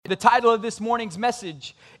The title of this morning's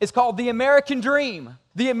message is called The American Dream.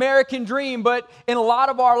 The American Dream, but in a lot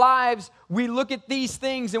of our lives, we look at these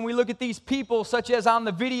things and we look at these people, such as on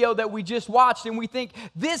the video that we just watched, and we think,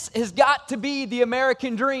 this has got to be the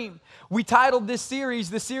American Dream. We titled this series,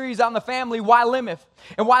 the series on the family, Why Limith?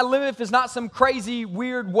 And Why Limith is not some crazy,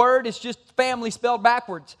 weird word, it's just family spelled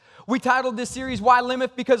backwards. We titled this series, Why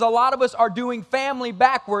Limith? Because a lot of us are doing family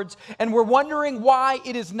backwards, and we're wondering why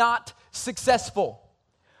it is not successful.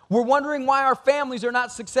 We're wondering why our families are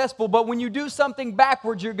not successful, but when you do something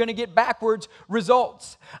backwards, you're going to get backwards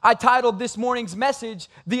results. I titled this morning's message,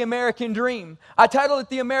 The American Dream. I titled it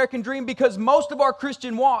The American Dream because most of our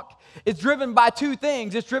Christian walk is driven by two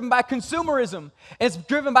things. It's driven by consumerism, and it's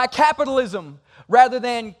driven by capitalism, rather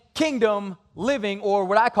than kingdom living, or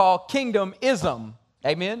what I call kingdomism.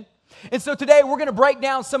 Amen? And so today we're going to break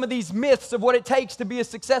down some of these myths of what it takes to be a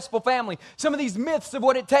successful family. Some of these myths of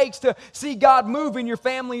what it takes to see God move in your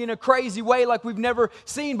family in a crazy way like we've never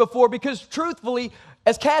seen before. Because truthfully,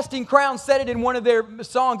 as Casting Crowns said it in one of their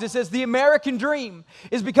songs, it says, the American dream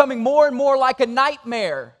is becoming more and more like a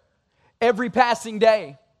nightmare every passing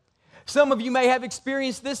day. Some of you may have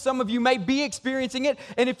experienced this. Some of you may be experiencing it.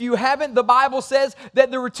 And if you haven't, the Bible says that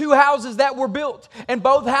there were two houses that were built. And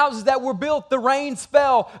both houses that were built, the rains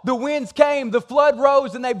fell, the winds came, the flood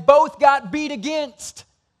rose, and they both got beat against.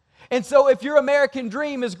 And so if your American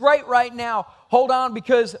dream is great right now, hold on,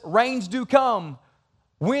 because rains do come,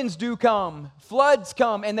 winds do come, floods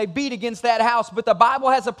come, and they beat against that house. But the Bible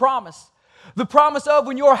has a promise. The promise of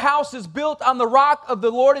when your house is built on the rock of the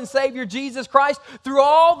Lord and Savior Jesus Christ, through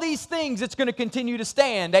all these things, it's going to continue to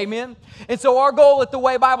stand. Amen? And so our goal at the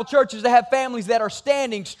Way Bible Church is to have families that are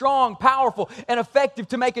standing, strong, powerful, and effective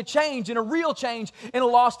to make a change, and a real change in a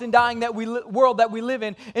lost and dying world that we live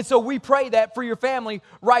in. And so we pray that for your family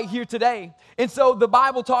right here today. And so the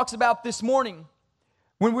Bible talks about this morning,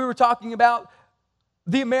 when we were talking about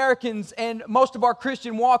the Americans, and most of our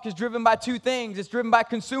Christian walk is driven by two things. It's driven by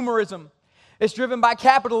consumerism. It's driven by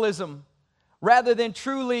capitalism, rather than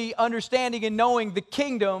truly understanding and knowing the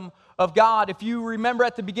kingdom of God. If you remember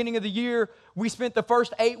at the beginning of the year, we spent the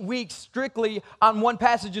first 8 weeks strictly on one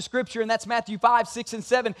passage of Scripture, and that's Matthew 5, 6, and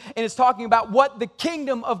 7. And it's talking about what the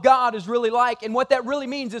kingdom of God is really like. And what that really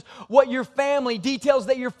means is what your family, details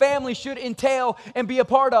that your family should entail and be a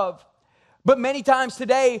part of. But many times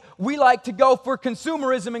today, we like to go for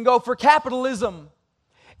consumerism and go for capitalism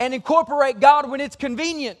and incorporate God when it's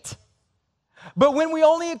convenient. But when we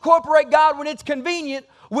only incorporate God when it's convenient,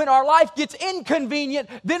 when our life gets inconvenient,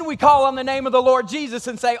 then we call on the name of the Lord Jesus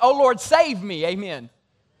and say, oh Lord, save me. Amen.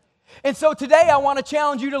 And so today I want to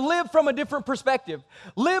challenge you to live from a different perspective.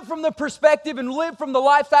 Live from the perspective and live from the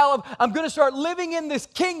lifestyle of, I'm going to start living in this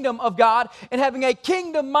kingdom of God and having a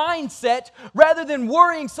kingdom mindset rather than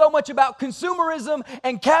worrying so much about consumerism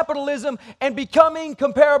and capitalism and becoming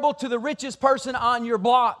comparable to the richest person on your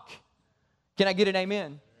block. Can I get an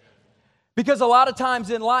amen? Because a lot of times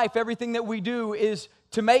in life, everything that we do is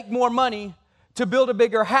to make more money, to build a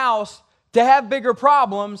bigger house, to have bigger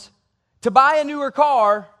problems, to buy a newer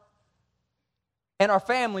car, and our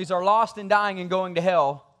families are lost and dying and going to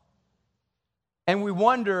hell. And we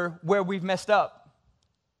wonder where we've messed up.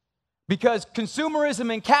 Because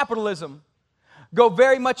consumerism and capitalism go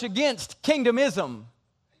very much against kingdomism.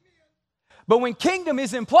 But when kingdom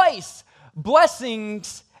is in place,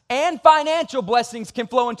 blessings and financial blessings can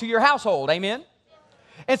flow into your household. Amen?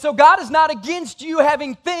 And so God is not against you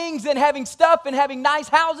having things and having stuff and having nice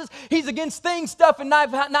houses. He's against things, stuff, and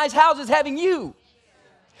nice houses having you.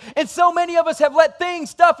 And so many of us have let things,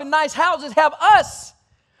 stuff, and nice houses have us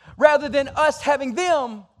rather than us having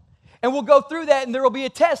them. And we'll go through that, and there will be a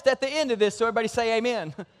test at the end of this. So everybody say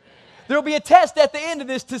amen. There will be a test at the end of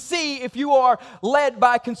this to see if you are led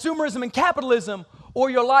by consumerism and capitalism, or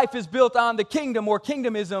your life is built on the kingdom or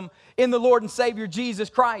kingdomism in the Lord and Savior Jesus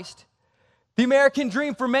Christ. The American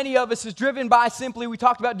dream for many of us is driven by simply, we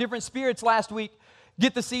talked about different spirits last week.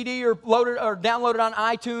 Get the CD or load it or download it on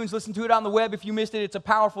iTunes, listen to it on the web if you missed it. It's a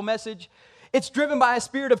powerful message. It's driven by a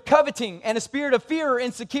spirit of coveting and a spirit of fear or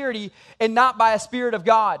insecurity, and not by a spirit of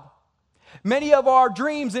God. Many of our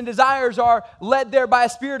dreams and desires are led there by a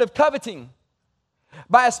spirit of coveting,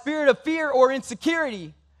 by a spirit of fear or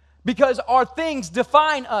insecurity, because our things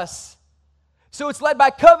define us. So it's led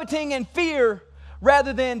by coveting and fear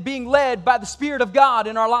rather than being led by the Spirit of God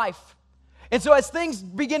in our life. And so as things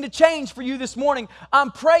begin to change for you this morning,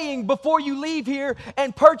 I'm praying before you leave here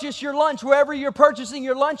and purchase your lunch, wherever you're purchasing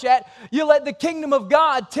your lunch at, you let the kingdom of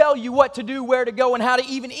God tell you what to do, where to go, and how to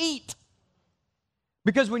even eat.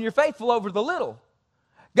 Because when you're faithful over the little,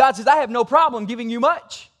 God says, I have no problem giving you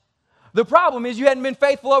much. The problem is you hadn't been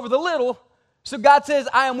faithful over the little, So God says,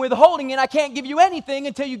 I am withholding and I can't give you anything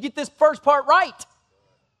until you get this first part right.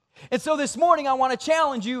 And so this morning I want to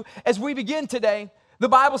challenge you as we begin today. The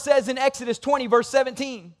Bible says in Exodus 20, verse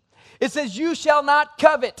 17, it says, you shall not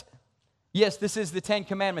covet. Yes, this is the 10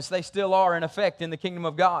 Commandments. They still are in effect in the kingdom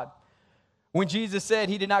of God. When Jesus said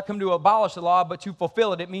he did not come to abolish the law, but to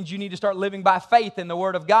fulfill it, it means you need to start living by faith in the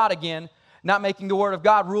Word of God again, not making the Word of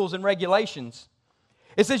God rules and regulations.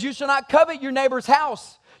 It says, you shall not covet your neighbor's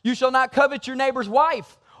house. You shall not covet your neighbor's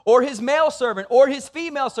wife, or his male servant, or his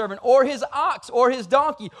female servant, or his ox, or his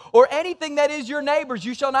donkey, or anything that is your neighbor's.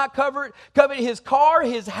 You shall not covet his car,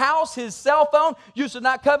 his house, his cell phone. You shall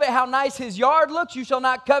not covet how nice his yard looks. You shall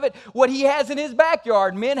not covet what he has in his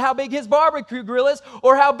backyard. Men, how big his barbecue grill is,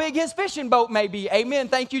 or how big his fishing boat may be. Amen.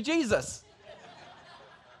 Thank you, Jesus.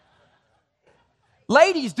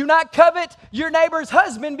 Ladies, do not covet your neighbor's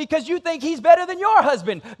husband because you think he's better than your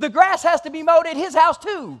husband. The grass has to be mowed at his house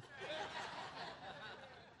too.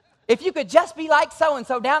 If you could just be like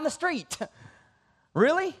so-and-so down the street.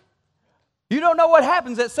 Really? You don't know what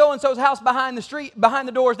happens at so-and-so's house behind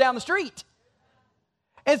the doors down the street.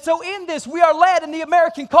 And so in this, we are led in the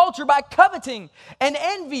American culture by coveting and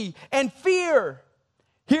envy and fear.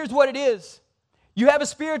 Here's what it is. You have a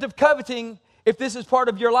spirit of coveting. If this is part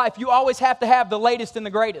of your life, you always have to have the latest and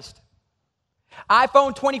the greatest.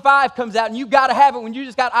 iPhone 25 comes out, and you got to have it when you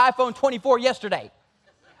just got iPhone 24 yesterday.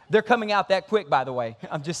 They're coming out that quick, by the way.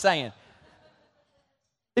 I'm just saying.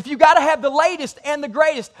 If you got to have the latest and the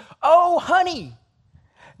greatest, oh, honey,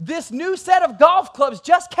 this new set of golf clubs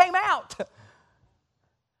just came out.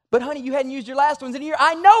 But, honey, you hadn't used your last ones in a year.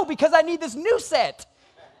 I know, because I need this new set.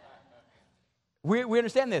 We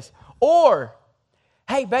understand this. Or,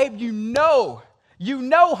 hey, babe, you know,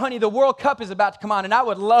 honey, the World Cup is about to come on, and I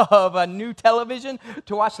would love a new television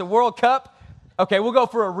to watch the World Cup. Okay, we'll go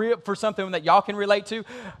for something that y'all can relate to.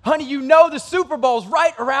 Honey, you know the Super Bowl's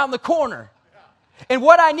right around the corner. And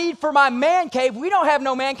what I need for my man cave, we don't have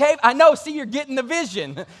no man cave. I know, see, you're getting the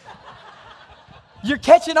vision. You're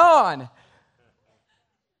catching on.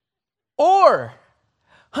 Or,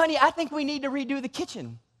 honey, I think we need to redo the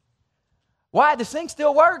kitchen. Why? The sink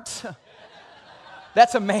still works.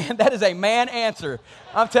 That is a man answer.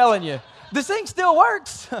 I'm telling you. The sink still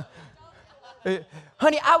works.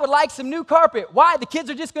 Honey, I would like some new carpet. Why? The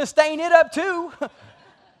kids are just going to stain it up too.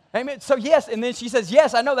 Amen. So yes, and then she says,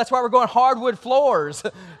 yes, I know, that's why we're going hardwood floors.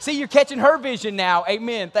 See, you're catching her vision now.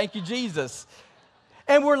 Amen. Thank you, Jesus.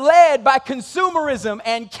 And we're led by consumerism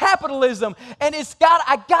and capitalism. And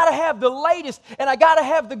I got to have the latest, and I got to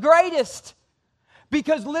have the greatest.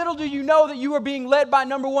 Because little do you know that you are being led by,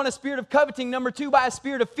 number one, a spirit of coveting, number two, by a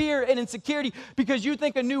spirit of fear and insecurity, because you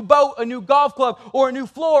think a new boat, a new golf club, or a new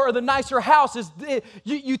floor, or the nicer house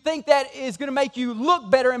you think that is going to make you look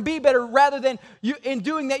better and be better, rather than in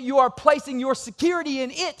doing that you are placing your security in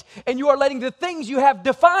it, and you are letting the things you have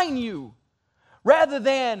define you, rather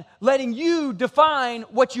than letting you define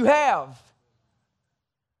what you have.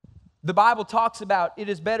 The Bible talks about it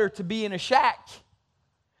is better to be in a shack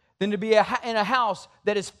than to be in a house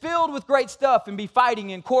that is filled with great stuff and be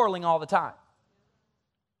fighting and quarreling all the time.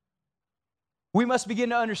 We must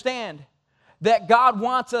begin to understand that God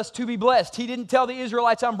wants us to be blessed. He didn't tell the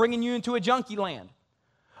Israelites, I'm bringing you into a junky land,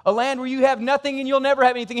 a land where you have nothing and you'll never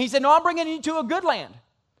have anything. He said, no, I'm bringing you to a good land.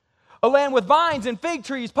 A land with vines and fig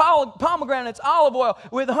trees, pomegranates, olive oil,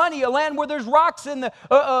 with honey. A land where there's rocks and the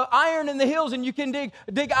iron in the hills, and you can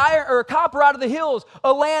dig iron or copper out of the hills.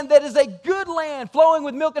 A land that is a good land, flowing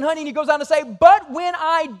with milk and honey. And he goes on to say, but when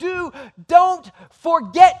I do, don't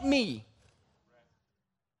forget me.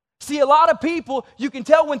 See, a lot of people, you can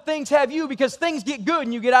tell when things have you, because things get good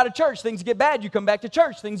and you get out of church. Things get bad, you come back to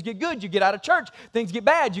church. Things get good, you get out of church. Things get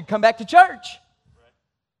bad, you come back to church.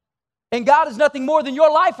 And God is nothing more than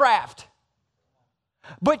your life raft.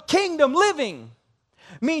 But kingdom living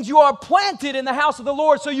means you are planted in the house of the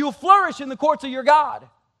Lord, so you'll flourish in the courts of your God.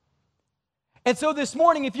 And so this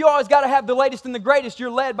morning, if you always got to have the latest and the greatest,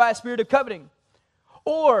 you're led by a spirit of coveting.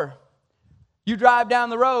 Or you drive down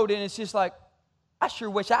the road and it's just like, I sure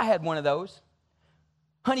wish I had one of those.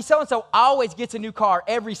 Honey, so-and-so always gets a new car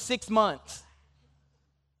every 6 months.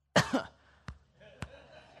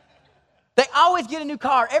 They always get a new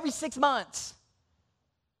car every 6 months.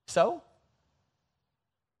 So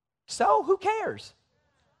who cares?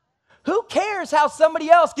 Who cares how somebody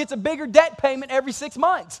else gets a bigger debt payment every 6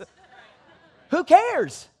 months? Who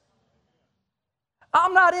cares?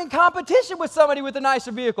 I'm not in competition with somebody with a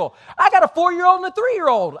nicer vehicle. I got a 4-year-old and a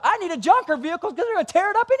 3-year-old. I need a junker vehicle because they're going to tear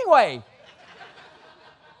it up anyway.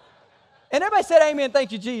 And everybody said, amen,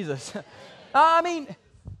 thank you, Jesus. I mean,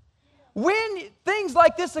 when things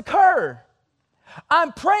like this occur,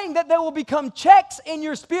 I'm praying that there will become checks in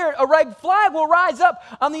your spirit. A red flag will rise up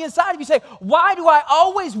on the inside of you. Say, why do I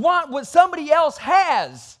always want what somebody else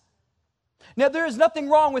has? Now, there is nothing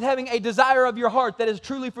wrong with having a desire of your heart that is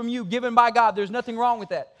truly from you, given by God. There's nothing wrong with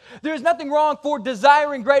that. There's nothing wrong for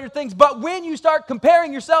desiring greater things. But when you start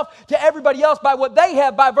comparing yourself to everybody else by what they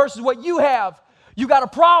have by versus what you have, you got a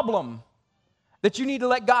problem that you need to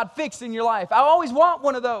let God fix in your life. I always want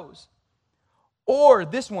one of those. Or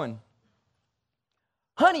this one.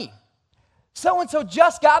 Honey, so-and-so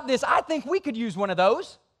just got this. I think we could use one of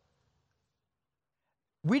those.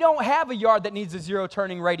 We don't have a yard that needs a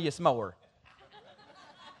zero-turning radius mower.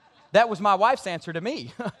 That was my wife's answer to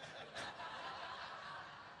me.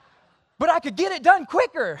 But I could get it done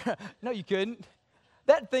quicker. No, you couldn't.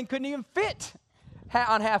 That thing couldn't even fit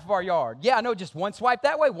on half of our yard. Yeah, I know, just one swipe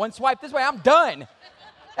that way, one swipe this way, I'm done.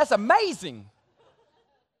 That's amazing.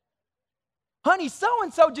 Honey,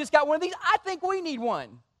 so-and-so just got one of these. I think we need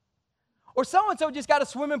one. Or so-and-so just got a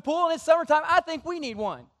swimming pool and it's summertime. I think we need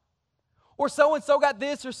one. Or so-and-so got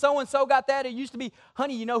this or so-and-so got that. It used to be,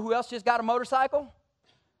 honey, you know who else just got a motorcycle?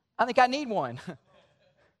 I think I need one.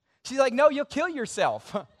 She's like, no, you'll kill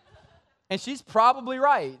yourself. And she's probably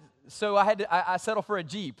right. So I settled for a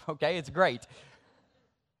Jeep, okay? It's great.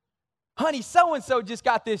 Honey, so-and-so just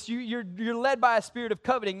got this. You're led by a spirit of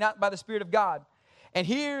coveting, not by the Spirit of God. And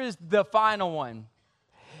here is the final one.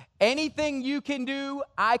 Anything you can do,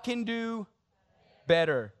 I can do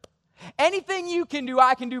better. Anything you can do,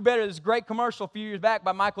 I can do better. This great commercial a few years back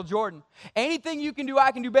by Michael Jordan. Anything you can do,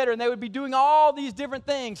 I can do better. And they would be doing all these different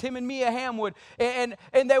things, him and Mia Hamm would. And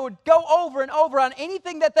they would go over and over on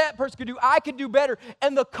anything that person could do, I could do better.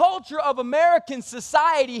 And the culture of American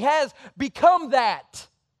society has become that.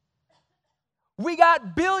 We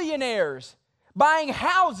got billionaires buying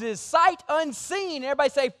houses sight unseen. Everybody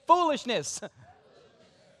say foolishness.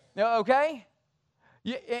 Okay?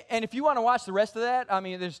 Yeah, and if you want to watch the rest of that, I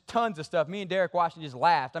mean, there's tons of stuff. Me and Derek watched and just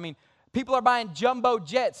laughed. I mean, people are buying jumbo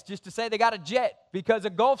jets just to say they got a jet because a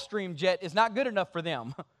Gulfstream jet is not good enough for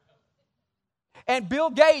them. And Bill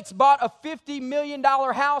Gates bought a $50 million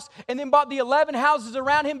house and then bought the 11 houses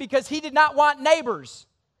around him because he did not want neighbors.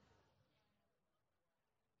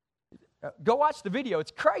 Go watch the video.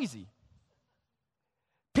 It's crazy.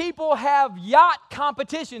 People have yacht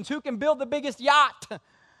competitions. Who can build the biggest yacht?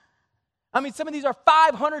 I mean, some of these are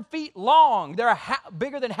 500 feet long. They're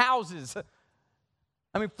bigger than houses.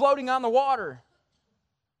 I mean, floating on the water.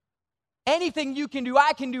 Anything you can do,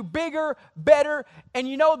 I can do bigger, better. And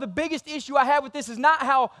you know, the biggest issue I have with this is not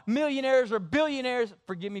how millionaires or billionaires,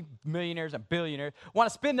 forgive me, millionaires and billionaires, want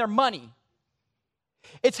to spend their money.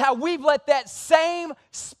 It's how we've let that same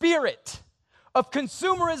spirit of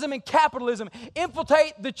consumerism and capitalism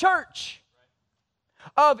infiltrate the church.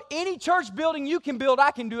 Of any church building you can build, I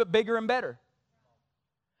can do it bigger and better.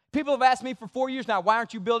 People have asked me for 4 years now, why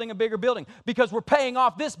aren't you building a bigger building? Because we're paying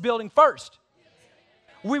off this building first.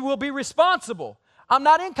 We will be responsible. I'm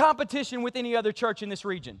not in competition with any other church in this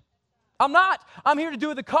region. I'm not. I'm here to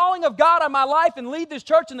do the calling of God on my life and lead this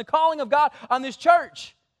church and the calling of God on this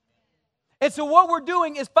church. And so what we're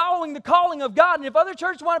doing is following the calling of God. And if other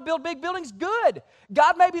churches want to build big buildings, good.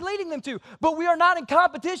 God may be leading them to. But we are not in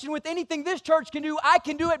competition with anything this church can do. I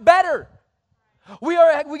can do it better. We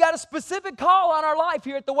got a specific call on our life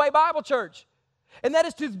here at the Way Bible Church. And that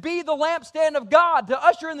is to be the lampstand of God, to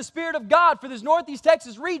usher in the Spirit of God for this Northeast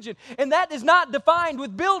Texas region. And that is not defined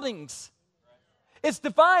with buildings. It's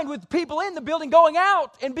defined with people in the building going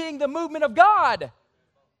out and being the movement of God.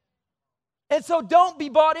 And so don't be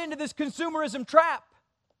bought into this consumerism trap.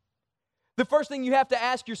 The first thing you have to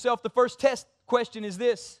ask yourself, the first test question is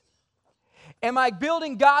this. Am I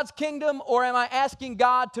building God's kingdom or am I asking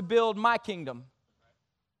God to build my kingdom?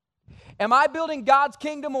 Am I building God's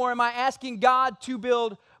kingdom or am I asking God to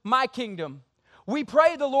build my kingdom? We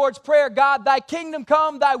pray the Lord's Prayer, God, thy kingdom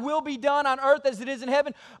come, thy will be done on earth as it is in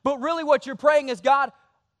heaven. But really what you're praying is, God,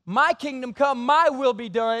 my kingdom come, my will be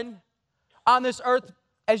done on this earth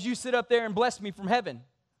as you sit up there and bless me from heaven.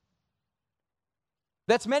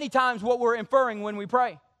 That's many times what we're inferring when we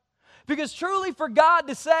pray. Because truly for God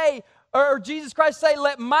to say, or Jesus Christ say,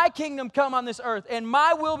 let my kingdom come on this earth and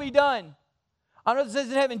my will be done on earth as it is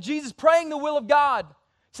in heaven. Jesus praying the will of God,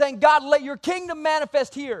 saying, God, let your kingdom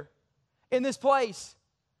manifest here in this place.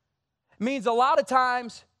 It means a lot of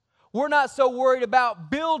times we're not so worried about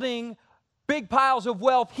building big piles of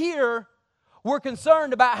wealth here. We're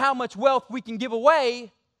concerned about how much wealth we can give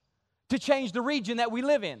away to change the region that we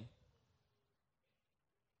live in.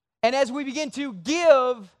 And as we begin to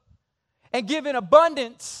give and give in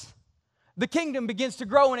abundance, the kingdom begins to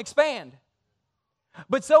grow and expand.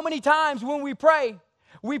 But so many times when we pray,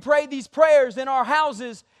 We pray these prayers in our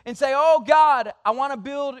houses and say, oh God, I want to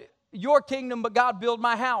build your kingdom, but God, build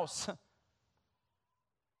my house.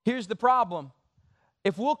 Here's the problem.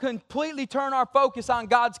 If we'll completely turn our focus on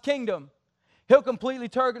God's kingdom, He'll completely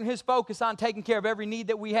turn His focus on taking care of every need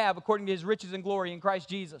that we have according to His riches and glory in Christ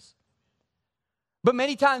Jesus. But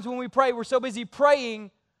many times when we pray, we're so busy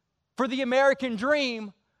praying for the American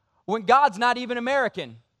dream when God's not even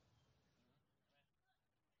American.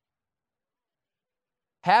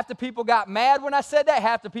 Half the people got mad when I said that.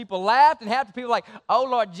 Half the people laughed. And half the people were like, oh,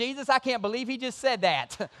 Lord Jesus, I can't believe He just said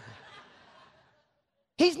that.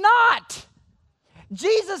 He's not.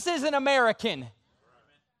 Jesus is an American.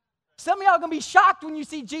 Some of y'all are going to be shocked when you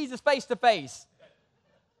see Jesus face to face.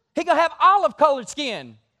 He's going to have olive-colored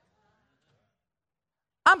skin.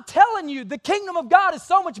 I'm telling you, the kingdom of God is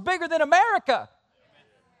so much bigger than America.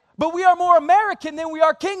 But we are more American than we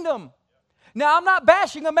are kingdom. Now, I'm not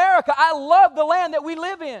bashing America. I love the land that we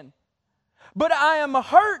live in. But I am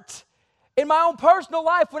hurt in my own personal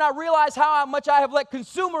life when I realize how much I have let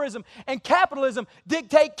consumerism and capitalism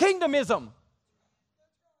dictate kingdomism.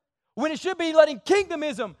 When it should be letting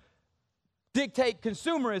kingdomism dictate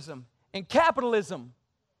consumerism and capitalism.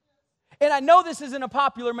 And I know this isn't a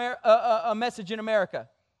popular message in America.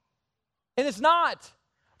 And it's not.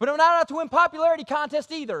 But I'm not out to win popularity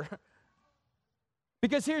contest either.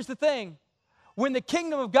 Because here's the thing. When the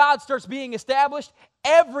kingdom of God starts being established,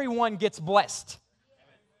 everyone gets blessed.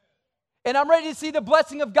 And I'm ready to see the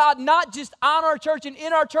blessing of God not just on our church and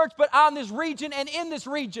in our church, but on this region and in this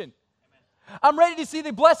region. I'm ready to see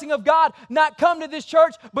the blessing of God not come to this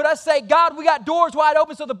church, but us say, God, we got doors wide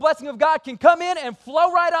open so the blessing of God can come in and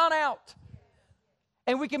flow right on out.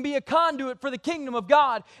 And we can be a conduit for the kingdom of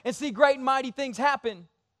God and see great and mighty things happen.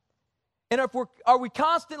 And are we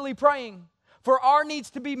constantly praying for our needs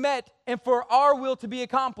to be met and for our will to be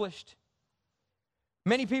accomplished?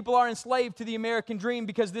 Many people are enslaved to the American dream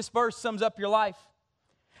because this verse sums up your life.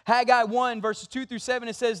 Haggai 1, verses 2 through 7,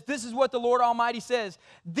 it says, this is what the Lord Almighty says.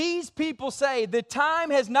 These people say, the time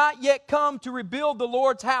has not yet come to rebuild the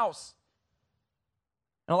Lord's house.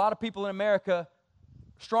 And a lot of people in America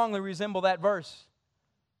strongly resemble that verse.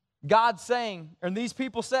 God's saying, and these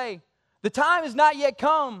people say, the time has not yet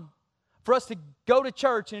come for us to go to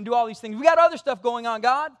church and do all these things. We got other stuff going on,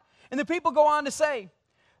 God. And the people go on to say,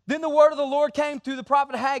 then the word of the Lord came through the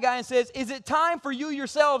prophet Haggai and says, is it time for you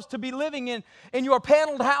yourselves to be living in your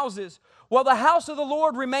paneled houses while the house of the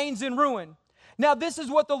Lord remains in ruin? Now this is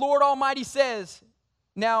what the Lord Almighty says.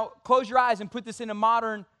 Now close your eyes and put this into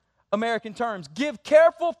modern American terms. Give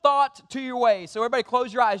careful thought to your ways. So everybody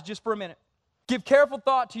close your eyes just for a minute. Give careful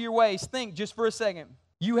thought to your ways. Think just for a second.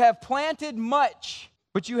 You have planted much,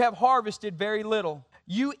 but you have harvested very little.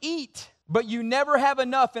 You eat, but you never have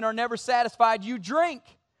enough and are never satisfied. You drink,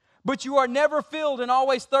 but you are never filled and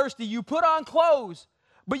always thirsty. You put on clothes,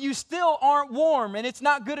 but you still aren't warm, and it's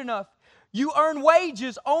not good enough. You earn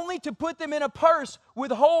wages only to put them in a purse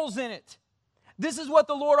with holes in it. This is what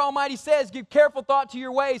the Lord Almighty says. Give careful thought to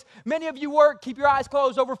your ways. Many of you work, keep your eyes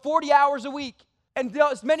closed, over 40 hours a week. And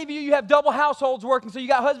many of you have double households working, so you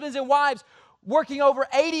got husbands and wives working over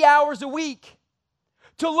 80 hours a week.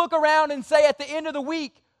 To look around and say at the end of the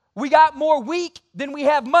week, we got more week than we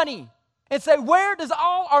have money. And say, where does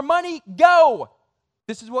all our money go?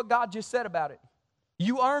 This is what God just said about it.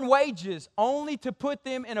 You earn wages only to put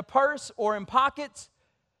them in a purse or in pockets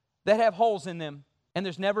that have holes in them. And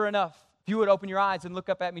there's never enough. If you would open your eyes and look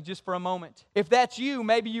up at me just for a moment. If that's you,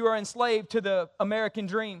 maybe you are enslaved to the American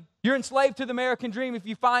dream. You're enslaved to the American dream if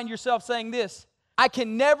you find yourself saying this, I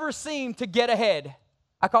can never seem to get ahead.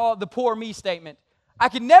 I call it the poor me statement. I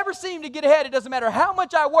can never seem to get ahead. It doesn't matter how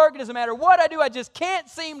much I work. It doesn't matter what I do. I just can't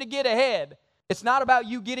seem to get ahead. It's not about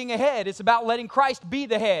you getting ahead. It's about letting Christ be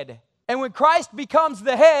the head. And when Christ becomes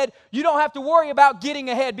the head, you don't have to worry about getting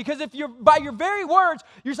ahead. Because if you're, by your very words,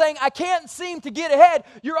 you're saying, I can't seem to get ahead,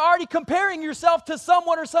 you're already comparing yourself to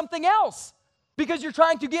someone or something else. Because you're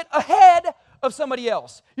trying to get ahead of somebody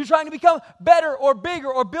else. You're trying to become better or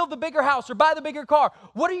bigger or build the bigger house or buy the bigger car.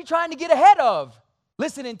 What are you trying to get ahead of?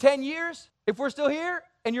 Listen, in 10 years, if we're still here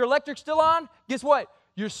and your electric's still on, guess what?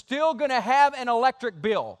 You're still going to have an electric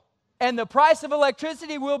bill. And the price of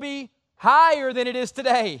electricity will be higher than it is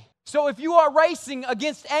today. So if you are racing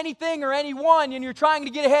against anything or anyone and you're trying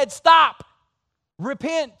to get ahead, stop.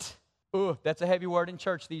 Repent. Ugh, that's a heavy word in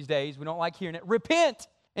church these days. We don't like hearing it. Repent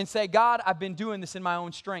and say, God, I've been doing this in my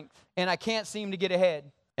own strength and I can't seem to get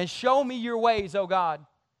ahead. And show me your ways, oh God,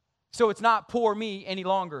 so it's not poor me any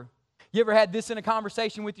longer. You ever had this in a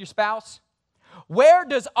conversation with your spouse? Where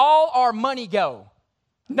does all our money go?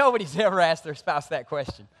 Nobody's ever asked their spouse that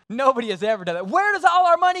question. Nobody has ever done that. Where does all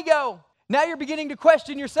our money go? Now you're beginning to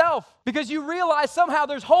question yourself because you realize somehow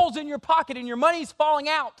there's holes in your pocket and your money's falling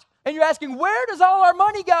out. And you're asking, where does all our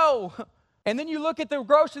money go? And then you look at the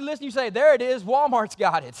grocery list and you say, there it is, Walmart's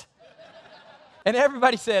got it. And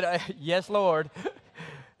everybody said, yes, Lord.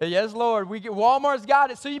 Yes, Lord, Walmart's got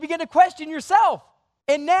it. So you begin to question yourself.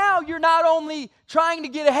 And now you're not only trying to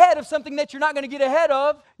get ahead of something that you're not going to get ahead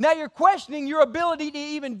of, now you're questioning your ability to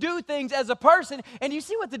even do things as a person. And you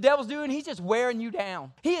see what the devil's doing? He's just wearing you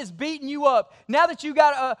down. He is beating you up. Now that you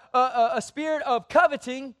got a spirit of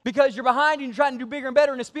coveting because you're behind and you're trying to do bigger and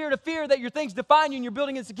better, and a spirit of fear that your things define you and you're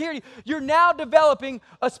building insecurity, you're now developing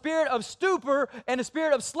a spirit of stupor and a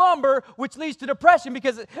spirit of slumber, which leads to depression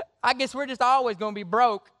because I guess we're just always going to be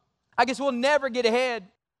broke. I guess we'll never get ahead.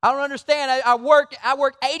 I don't understand. I work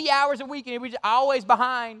 80 hours a week and we're just always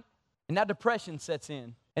behind. And now depression sets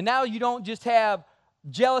in. And now you don't just have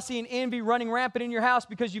jealousy and envy running rampant in your house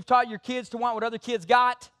because you've taught your kids to want what other kids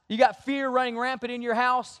got. You got fear running rampant in your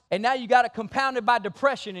house. And now you got it compounded by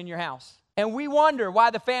depression in your house. And we wonder why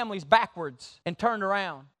the family's backwards and turned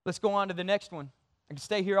around. Let's go on to the next one. I can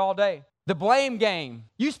stay here all day. The blame game.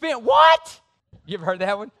 You spent what? You ever heard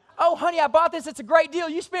that one? Oh, honey, I bought this. It's a great deal.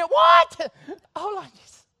 You spent what? Oh,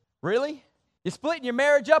 really? You're splitting your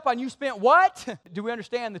marriage up on you spent what? Do we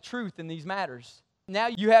understand the truth in these matters? Now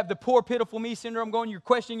you have the poor, pitiful me syndrome going. You're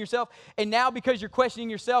questioning yourself. And now because you're questioning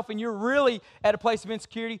yourself and you're really at a place of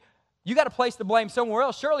insecurity, you got to place the blame somewhere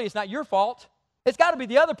else. Surely it's not your fault. It's got to be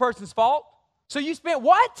the other person's fault. So you spent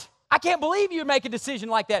what? I can't believe you make a decision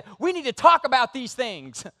like that. We need to talk about these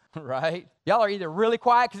things. Right? Y'all are either really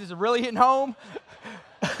quiet because it's really hitting home.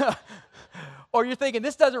 Or you're thinking,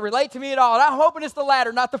 this doesn't relate to me at all. And I'm hoping it's the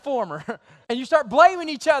latter, not the former. And you start blaming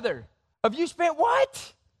each other. Of you spent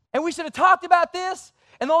what? And we should have talked about this.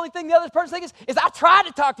 And the only thing the other person thinks is I tried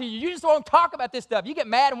to talk to you. You just won't talk about this stuff. You get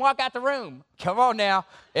mad and walk out the room. Come on now.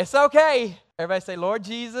 It's okay. Everybody say, Lord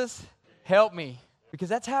Jesus, help me. Because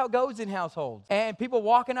that's how it goes in households. And people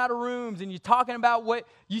walking out of rooms and you're talking about what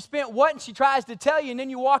you spent what and she tries to tell you and then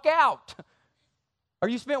you walk out. Or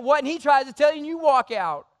you spent what and he tries to tell you and you walk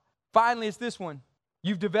out. Finally, it's this one.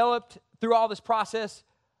 You've developed through all this process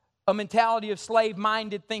a mentality of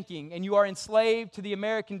slave-minded thinking, and you are enslaved to the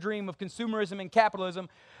American dream of consumerism and capitalism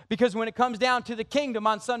because when it comes down to the kingdom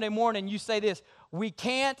on Sunday morning, you say this, we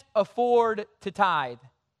can't afford to tithe.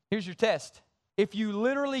 Here's your test. If you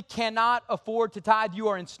literally cannot afford to tithe, you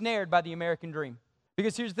are ensnared by the American dream.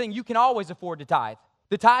 Because here's the thing, you can always afford to tithe.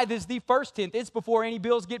 The tithe is the first tenth. It's before any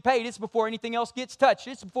bills get paid. It's before anything else gets touched.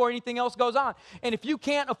 It's before anything else goes on. And if you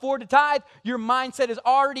can't afford to tithe, your mindset is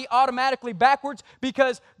already automatically backwards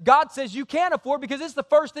because God says you can't afford because it's the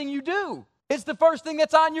first thing you do. It's the first thing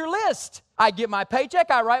that's on your list. I get my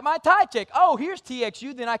paycheck, I write my tithe check. Oh, here's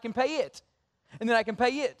TXU, then I can pay it. And then I can pay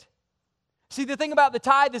it. See, the thing about the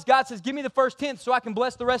tithe is God says, give me the first tenth so I can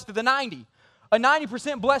bless the rest of the 90. A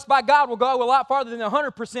 90% blessed by God will go a lot farther than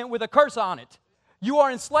 100% with a curse on it. You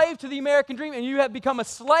are enslaved to the American dream and you have become a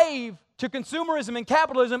slave to consumerism and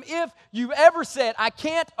capitalism if you've ever said, I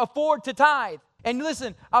can't afford to tithe. And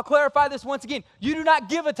listen, I'll clarify this once again. You do not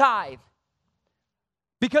give a tithe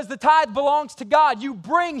because the tithe belongs to God. You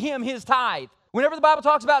bring him his tithe. Whenever the Bible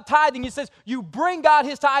talks about tithing, it says you bring God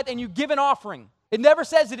his tithe and you give an offering. It never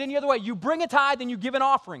says it any other way. You bring a tithe and you give an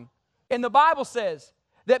offering. And the Bible says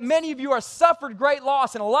that many of you are suffered great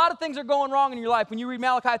loss, and a lot of things are going wrong in your life. When you read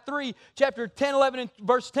Malachi 3, chapter 10, 11, and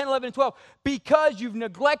verse 10, 11, and 12, because you've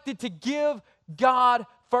neglected to give God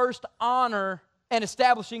first honor and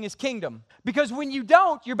establishing his kingdom. Because when you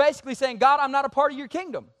don't, you're basically saying, God, I'm not a part of your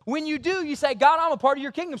kingdom. When you do, you say, God, I'm a part of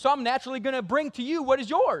your kingdom, so I'm naturally going to bring to you what is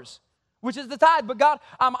yours, which is the tithe. But God,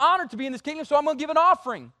 I'm honored to be in this kingdom, so I'm going to give an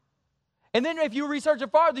offering. And then if you research it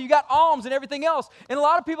farther, you got alms and everything else. And a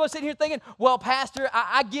lot of people are sitting here thinking, well, Pastor,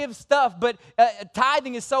 I give stuff, but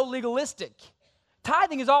tithing is so legalistic.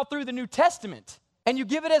 Tithing is all through the New Testament, and you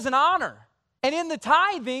give it as an honor. And in the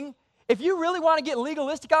tithing, if you really want to get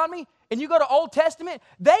legalistic on me, and you go to Old Testament,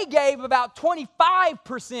 they gave about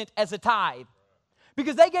 25% as a tithe.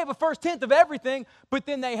 Because they gave a first tenth of everything, but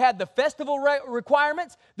then they had the festival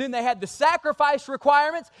requirements, then they had the sacrifice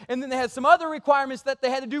requirements, and then they had some other requirements that they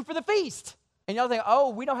had to do for the feast. And y'all think,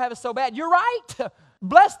 oh, we don't have it so bad. You're right.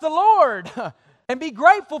 Bless the Lord and be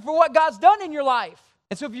grateful for what God's done in your life.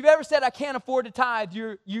 And so if you've ever said, I can't afford to tithe,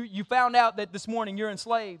 you found out that this morning you're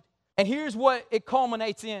enslaved. And here's what it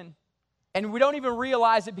culminates in. And we don't even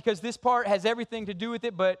realize it because this part has everything to do with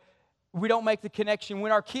it, but we don't make the connection.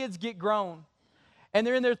 When our kids get grown, and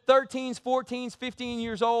they're in their 13s, 14s, 15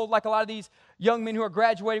 years old, like a lot of these young men who are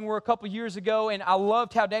graduating were a couple years ago. And I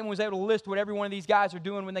loved how Damon was able to list what every one of these guys are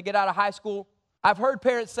doing when they get out of high school. I've heard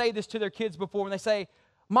parents say this to their kids before when they say,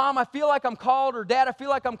 Mom, I feel like I'm called, or Dad, I feel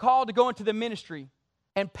like I'm called to go into the ministry.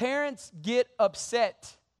 And parents get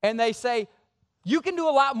upset and they say, you can do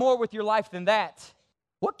a lot more with your life than that.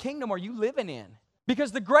 What kingdom are you living in?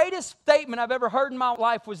 Because the greatest statement I've ever heard in my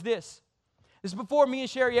life was this. This is before me and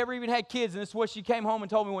Sherry ever even had kids, and this is what she came home and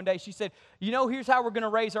told me one day. She said, you know, here's how we're going to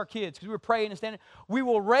raise our kids. Because we were praying and standing. We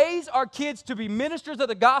will raise our kids to be ministers of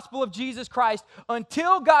the gospel of Jesus Christ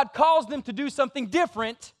until God calls them to do something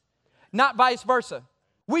different, not vice versa.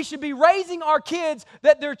 We should be raising our kids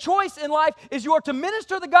that their choice in life is you are to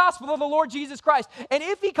minister the gospel of the Lord Jesus Christ. And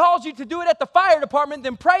if He calls you to do it at the fire department,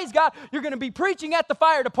 then praise God, you're going to be preaching at the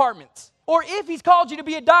fire departments. Or if He's called you to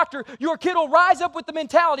be a doctor, your kid will rise up with the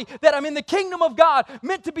mentality that I'm in the kingdom of God,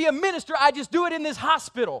 meant to be a minister, I just do it in this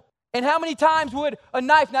hospital. And how many times would a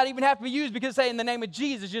knife not even have to be used because say in the name of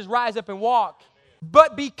Jesus, just rise up and walk?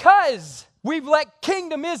 But because we've let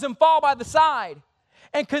kingdomism fall by the side,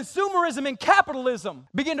 and consumerism and capitalism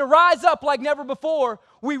begin to rise up like never before,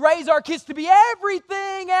 we raise our kids to be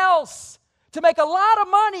everything else, to make a lot of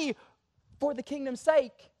money for the kingdom's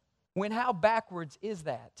sake. When how backwards is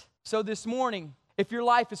that? So this morning, if your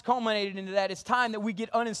life is culminated into that, it's time that we get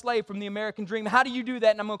unenslaved from the American dream. How do you do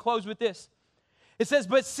that? And I'm going to close with this. It says,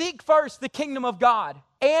 but seek first the kingdom of God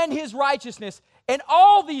and His righteousness, and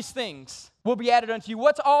all these things will be added unto you.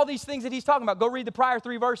 What's all these things that He's talking about? Go read the prior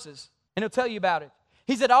 3 verses, and He'll tell you about it.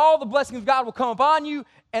 He said, all the blessings of God will come upon you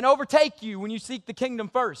and overtake you when you seek the kingdom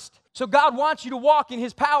first. So God wants you to walk in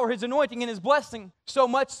His power, His anointing, and His blessing, so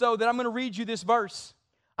much so that I'm going to read you this verse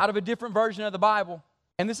out of a different version of the Bible.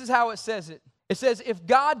 And this is how it says it. It says, if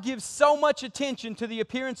God gives so much attention to the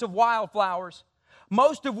appearance of wildflowers,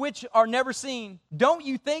 most of which are never seen, don't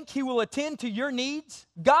you think He will attend to your needs?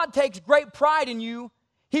 God takes great pride in you.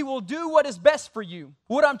 He will do what is best for you.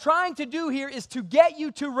 What I'm trying to do here is to get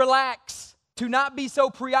you to relax, to not be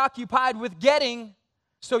so preoccupied with getting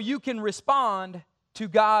so you can respond to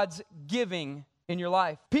God's giving in your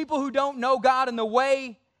life. People who don't know God and the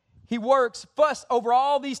way He works fuss over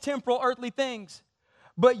all these temporal earthly things.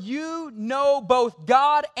 But you know both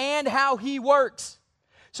God and how He works.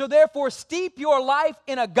 So therefore, steep your life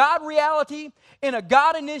in a God reality, in a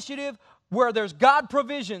God initiative where there's God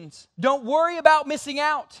provisions. Don't worry about missing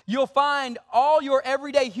out. You'll find all your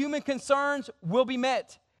everyday human concerns will be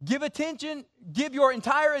met. Give your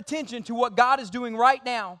entire attention to what God is doing right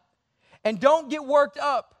now. And don't get worked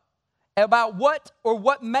up about what or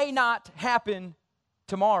what may not happen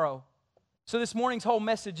tomorrow. So this morning's whole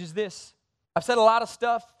message is this. I've said a lot of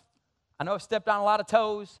stuff. I know I've stepped on a lot of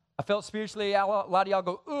toes. I felt spiritually, a lot of y'all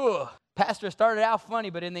go, ugh. Pastor, started out funny,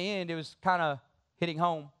 but in the end, it was kind of hitting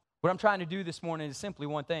home. What I'm trying to do this morning is simply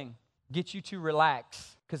one thing. Get you to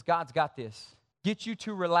relax, because God's got this. Get you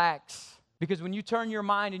to relax. Because when you turn your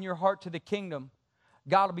mind and your heart to the kingdom,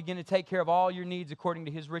 God will begin to take care of all your needs according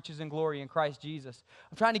to His riches and glory in Christ Jesus.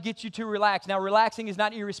 I'm trying to get you to relax. Now, relaxing is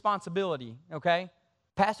not irresponsibility, okay?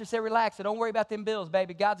 Pastor said relax, so don't worry about them bills,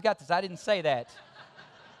 baby. God's got this. I didn't say that.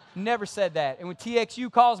 Never said that. And when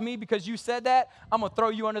TXU calls me because you said that, I'm going to throw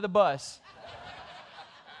you under the bus.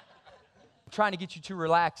 I'm trying to get you to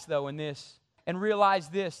relax, though, in this. And realize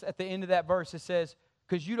this, at the end of that verse, it says,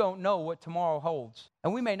 because you don't know what tomorrow holds.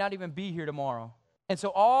 And we may not even be here tomorrow. And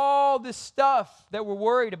so all this stuff that we're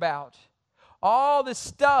worried about, all this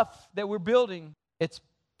stuff that we're building, it's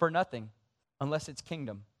for nothing unless it's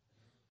kingdom.